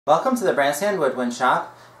Welcome to the Brass and Woodwind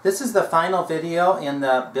Shop. This is the final video in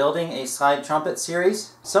the Building a Slide Trumpet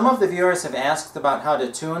series. Some of the viewers have asked about how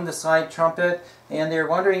to tune the slide trumpet, and they're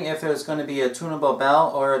wondering if there's going to be a tunable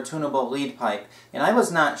bell or a tunable lead pipe. And I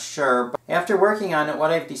was not sure, but after working on it, what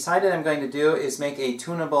I've decided I'm going to do is make a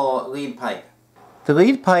tunable lead pipe. The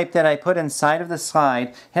lead pipe that I put inside of the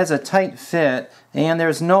slide has a tight fit and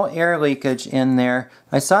there's no air leakage in there.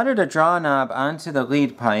 I soldered a draw knob onto the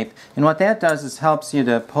lead pipe, and what that does is helps you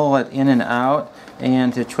to pull it in and out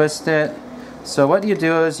and to twist it. So what you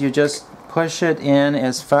do is you just push it in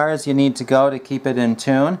as far as you need to go to keep it in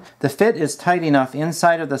tune. The fit is tight enough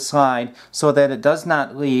inside of the slide so that it does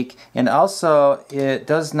not leak, and also it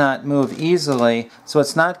does not move easily, so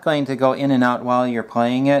it's not going to go in and out while you're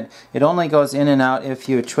playing it. It only goes in and out if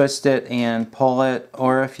you twist it and pull it,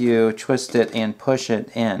 or if you twist it and push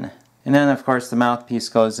it in. And then of course the mouthpiece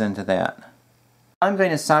goes into that. I'm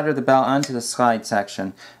going to solder the bell onto the slide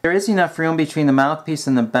section. There is enough room between the mouthpiece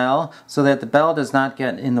and the bell so that the bell does not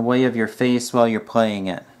get in the way of your face while you're playing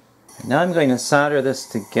it. Now I'm going to solder this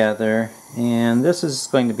together, and this is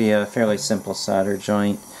going to be a fairly simple solder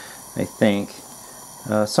joint, I think.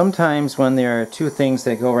 Sometimes when there are two things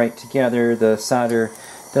that go right together, the solder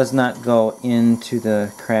does not go into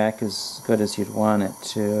the crack as good as you'd want it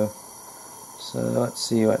to. So let's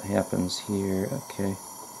see what happens here. Okay.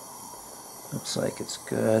 Looks like it's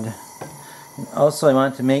good. And also I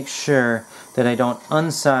want to make sure that I don't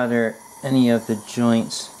unsolder any of the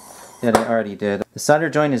joints that I already did. The solder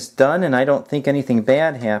joint is done and I don't think anything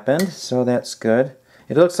bad happened, so that's good.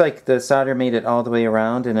 It looks like the solder made it all the way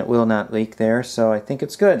around and it will not leak there, so I think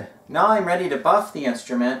it's good. Now I'm ready to buff the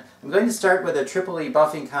instrument. I'm going to start with a triple E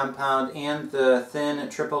buffing compound and the thin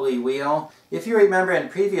triple E wheel. If you remember in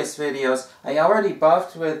previous videos, I already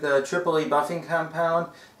buffed with the triple E buffing compound,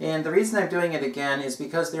 and the reason I'm doing it again is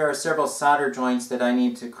because there are several solder joints that I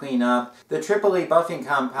need to clean up. The triple E buffing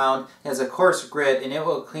compound has a coarse grit and it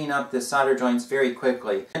will clean up the solder joints very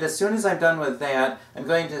quickly. And as soon as I'm done with that, I'm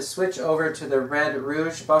going to switch over to the Red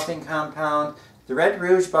Rouge buffing compound. The Red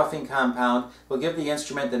Rouge buffing compound will give the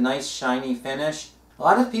instrument the nice shiny finish. A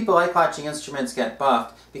lot of people like watching instruments get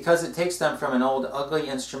buffed because it takes them from an old ugly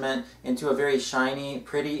instrument into a very shiny,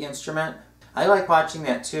 pretty instrument. I like watching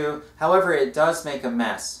that too, however it does make a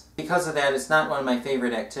mess. Because of that, it's not one of my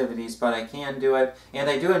favorite activities, but I can do it, and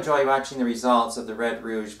I do enjoy watching the results of the Red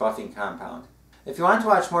Rouge buffing compound. If you want to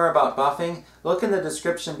watch more about buffing, look in the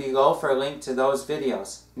description below for a link to those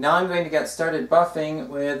videos. Now I'm going to get started buffing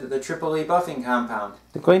with the triple E buffing compound.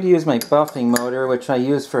 I'm going to use my buffing motor, which I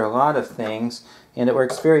use for a lot of things, and it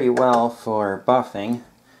works very well for buffing.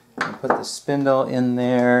 I put the spindle in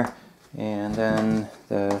there, and then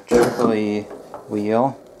the triple E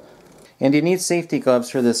wheel. And you need safety gloves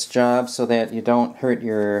for this job so that you don't hurt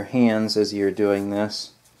your hands as you're doing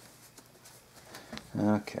this.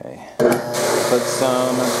 Okay, put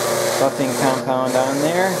some buffing compound on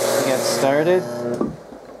there to get started.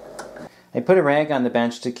 I put a rag on the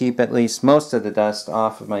bench to keep at least most of the dust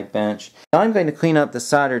off of my bench. Now I'm going to clean up the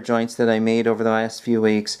solder joints that I made over the last few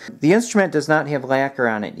weeks. The instrument does not have lacquer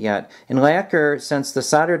on it yet. And lacquer, since the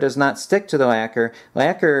solder does not stick to the lacquer,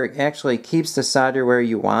 lacquer actually keeps the solder where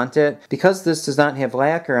you want it. Because this does not have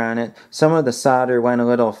lacquer on it, some of the solder went a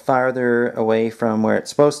little farther away from where it's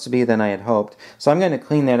supposed to be than I had hoped. So I'm going to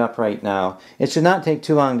clean that up right now. It should not take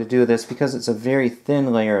too long to do this because it's a very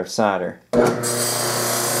thin layer of solder.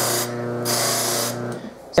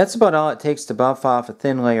 That's about all it takes to buff off a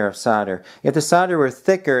thin layer of solder. If the solder were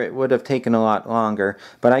thicker, it would have taken a lot longer,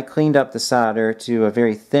 but I cleaned up the solder to a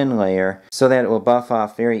very thin layer so that it will buff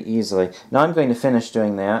off very easily. Now I'm going to finish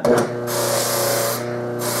doing that.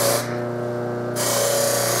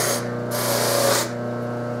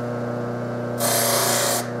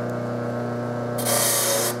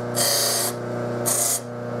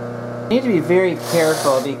 I need to be very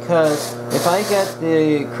careful because if I get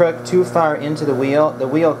the crook too far into the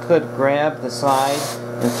wheel could grab the slide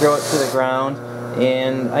and throw it to the ground,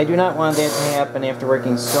 and I do not want that to happen after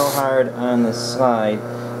working so hard on the slide.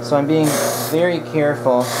 So I'm being very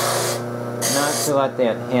careful not to let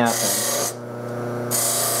that happen.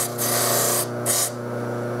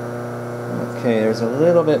 Okay, there's a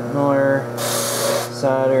little bit more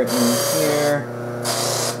solder in here.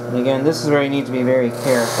 And again, this is where you need to be very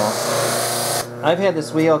careful. I've had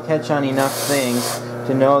this wheel catch on enough things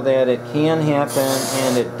to know that it can happen,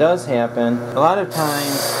 and it does happen. A lot of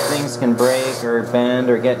times things can break or bend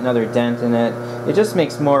or get another dent in it. It just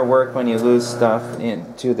makes more work when you lose stuff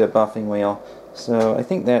into the buffing wheel. So I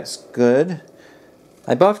think that's good.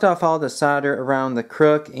 I buffed off all the solder around the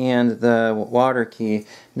crook and the water key.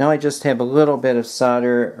 Now I just have a little bit of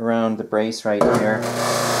solder around the brace right there.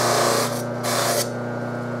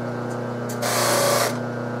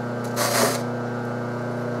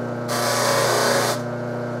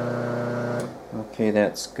 Okay,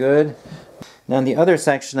 that's good. Now in the other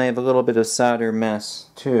section I have a little bit of solder mess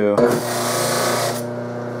too.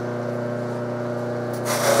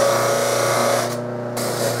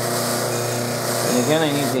 And again,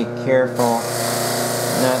 I need to be careful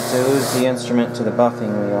not to lose the instrument to the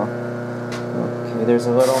buffing wheel. Okay, there's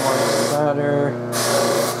a little more solder.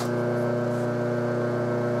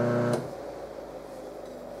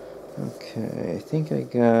 Okay, I think I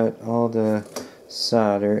got all the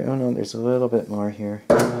solder. Oh no, there's a little bit more here.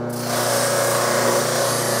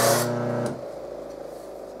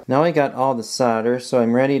 Now I got all the solder, so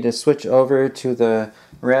I'm ready to switch over to the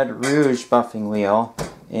Red Rouge buffing wheel.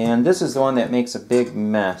 And this is the one that makes a big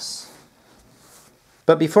mess.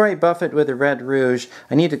 But before I buff it with the Red Rouge,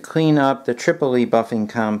 I need to clean up the Tripoli buffing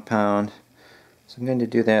compound. So I'm going to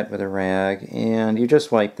do that with a rag, and you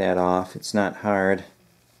just wipe that off. It's not hard.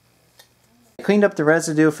 I cleaned up the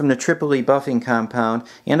residue from the Tripoli buffing compound,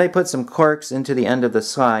 and I put some corks into the end of the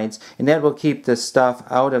slides, and that will keep the stuff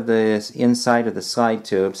out of the inside of the slide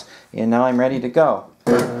tubes. And now I'm ready to go.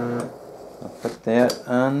 I'll put that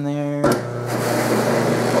on there.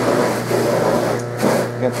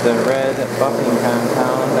 Got the red buffing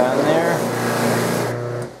compound on there.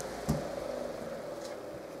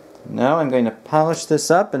 Now I'm going to polish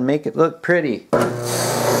this up and make it look pretty.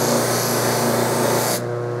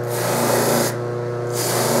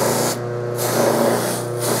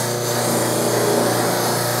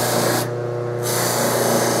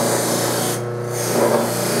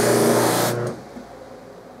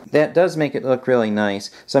 That does make it look really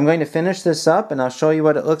nice. So I'm going to finish this up and I'll show you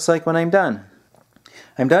what it looks like when I'm done.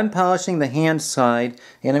 I'm done polishing the hand slide,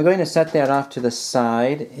 and I'm going to set that off to the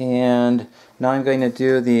side, and now I'm going to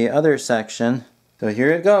do the other section. So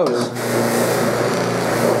here it goes.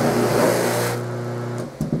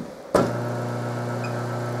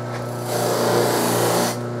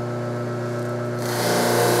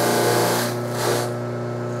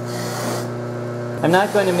 I'm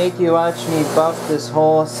not going to make you watch me buff this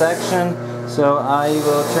whole section, so I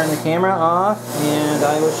will turn the camera off and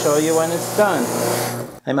I will show you when it's done.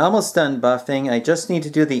 I'm almost done buffing. I just need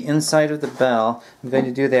to do the inside of the bell. I'm going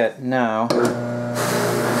to do that now.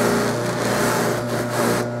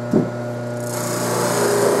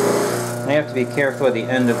 I have to be careful at the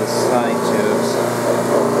end of the slide tubes.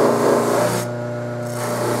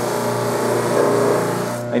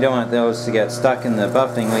 I don't want those to get stuck in the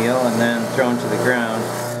buffing wheel and then thrown to the ground,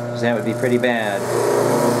 because that would be pretty bad.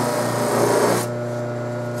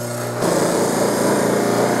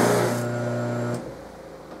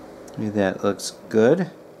 That looks good.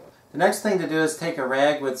 The next thing to do is take a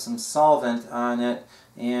rag with some solvent on it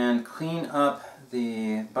and clean up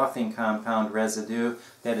the buffing compound residue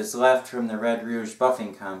that is left from the Red Rouge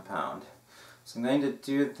buffing compound. So I'm going to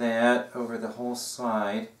do that over the whole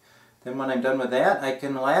slide. Then when I'm done with that, I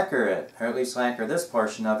can lacquer it, or at least lacquer this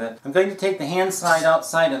portion of it. I'm going to take the hand slide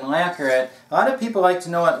outside and lacquer it. A lot of people like to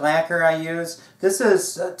know what lacquer I use. This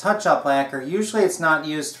is touch-up lacquer. Usually it's not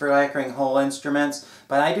used for lacquering whole instruments,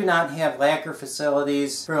 but I do not have lacquer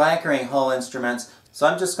facilities for lacquering whole instruments. So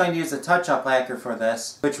I'm just going to use a touch-up lacquer for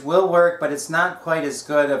this, which will work, but it's not quite as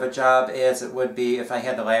good of a job as it would be if I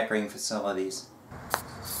had the lacquering facilities.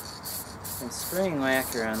 I'm spraying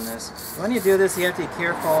lacquer on this. When you do this, you have to be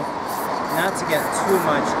careful not to get too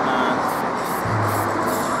much on.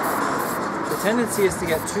 The tendency is to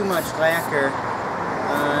get too much lacquer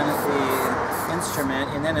on the instrument,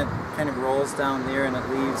 and then it kind of rolls down there and it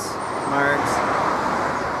leaves marks.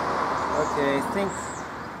 Okay, I think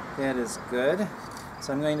that is good.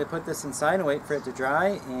 So I'm going to put this inside and wait for it to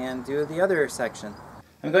dry and do the other section.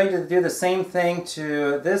 I'm going to do the same thing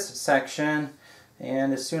to this section.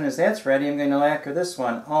 And as soon as that's ready, I'm going to lacquer this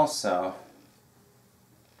one also.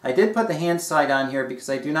 I did put the hand slide on here because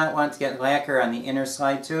I do not want to get lacquer on the inner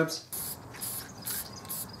slide tubes.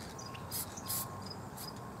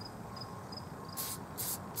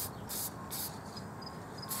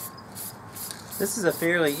 This is a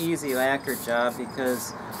fairly easy lacquer job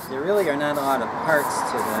because there really are not a lot of parts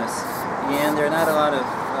to this, and there are not a lot of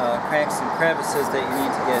cracks and crevices that you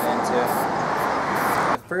need to get into.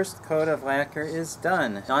 First coat of lacquer is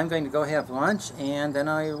done. Now I'm going to go have lunch, and then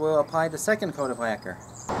I will apply the second coat of lacquer.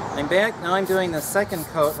 I'm back. Now I'm doing the second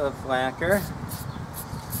coat of lacquer.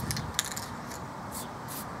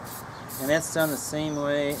 And that's done the same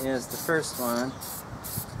way as the first one.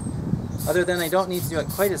 Other than I don't need to do it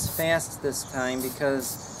quite as fast this time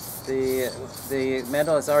because the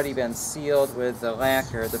metal has already been sealed with the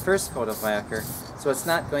lacquer, the first coat of lacquer, so it's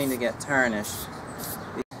not going to get tarnished.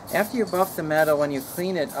 After you buff the metal, when you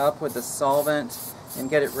clean it up with the solvent and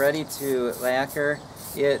get it ready to lacquer,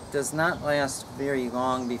 it does not last very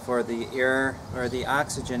long before the air or the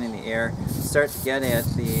oxygen in the air starts to get at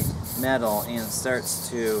the metal and starts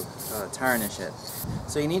to tarnish it.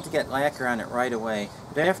 So you need to get lacquer on it right away.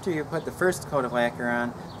 But after you put the first coat of lacquer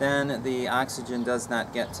on, then the oxygen does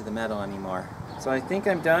not get to the metal anymore. So I think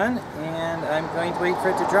I'm done, and I'm going to wait for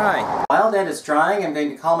it to dry. While that is drying, I'm going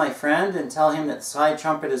to call my friend and tell him that the slide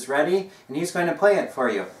trumpet is ready, and he's going to play it for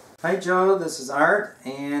you. Hi Joe, this is Art,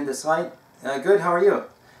 and the slide... good, how are you?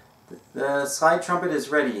 The slide trumpet is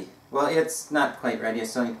ready. Well, it's not quite ready. I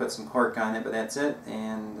still need to put some cork on it, but that's it,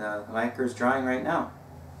 and the lacquer is drying right now.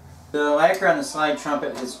 The lacquer on the slide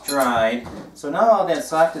trumpet is dried, so now all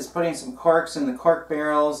that's left is putting some corks in the cork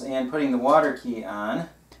barrels and putting the water key on.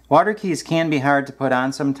 Water keys can be hard to put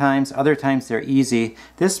on sometimes, other times they're easy.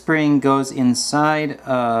 This spring goes inside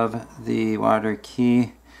of the water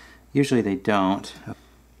key. Usually they don't.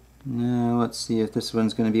 Now let's see if this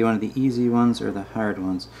one's going to be one of the easy ones or the hard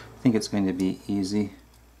ones. I think it's going to be easy.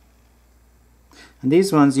 And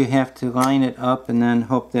these ones you have to line it up and then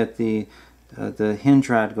hope that the hinge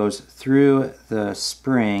rod goes through the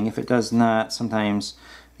spring. If it does not, sometimes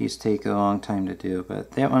these take a long time to do,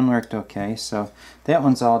 but that one worked okay, so that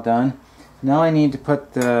one's all done. Now I need to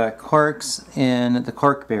put the corks in the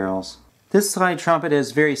cork barrels. This slide trumpet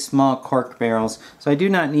has very small cork barrels, so I do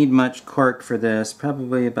not need much cork for this,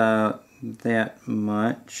 probably about that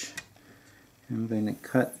much. I'm going to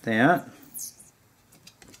cut that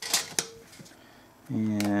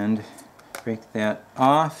and break that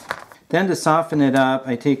off. Then to soften it up,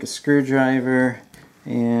 I take a screwdriver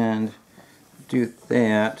and do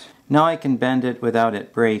that. Now I can bend it without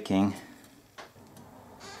it breaking.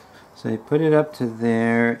 So I put it up to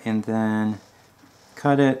there and then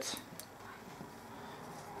cut it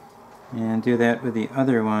and do that with the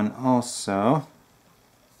other one also.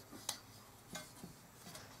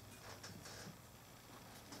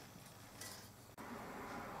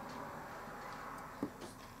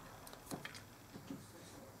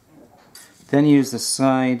 Then use the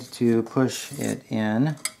slide to push it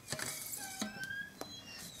in.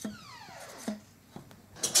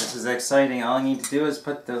 This is exciting. All I need to do is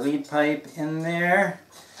put the lead pipe in there,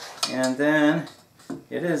 and then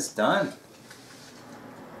it is done.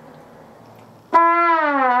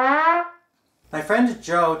 My friend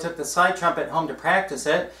Joe took the slide trumpet home to practice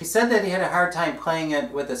it. He said that he had a hard time playing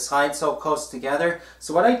it with the slides so close together.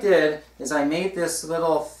 So what I did is I made this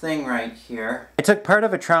little thing right here. I took part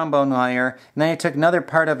of a trombone wire, and then I took another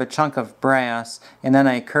part of a chunk of brass, and then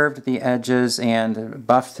I curved the edges and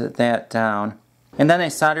buffed that down. And then I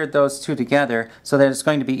soldered those two together so that it's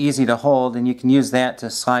going to be easy to hold, and you can use that to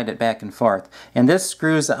slide it back and forth. And this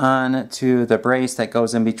screws on to the brace that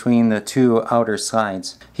goes in between the two outer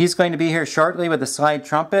slides. He's going to be here shortly with the slide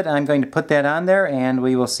trumpet. I'm going to put that on there and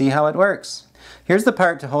we will see how it works. Here's the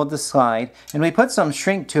part to hold the slide, and we put some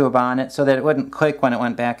shrink tube on it so that it wouldn't click when it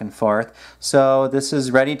went back and forth. So this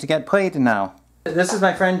is ready to get played now. This is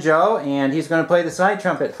my friend Joe, and he's going to play the slide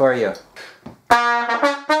trumpet for you.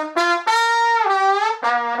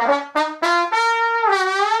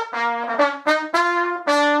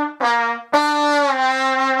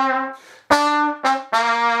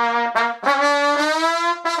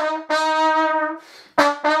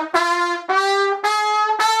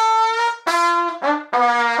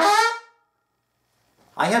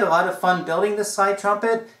 I had a lot of fun building this slide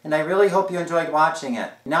trumpet, and I really hope you enjoyed watching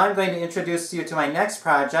it. Now I'm going to introduce you to my next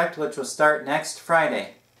project, which will start next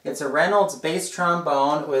Friday. It's a Reynolds bass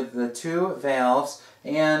trombone with the two valves,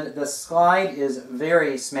 and the slide is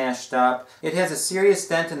very smashed up. It has a serious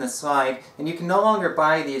dent in the slide, and you can no longer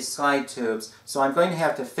buy these slide tubes, so I'm going to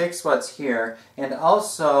have to fix what's here. And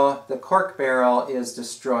also, the cork barrel is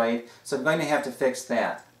destroyed, so I'm going to have to fix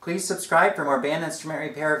that. Please subscribe for more band instrument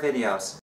repair videos.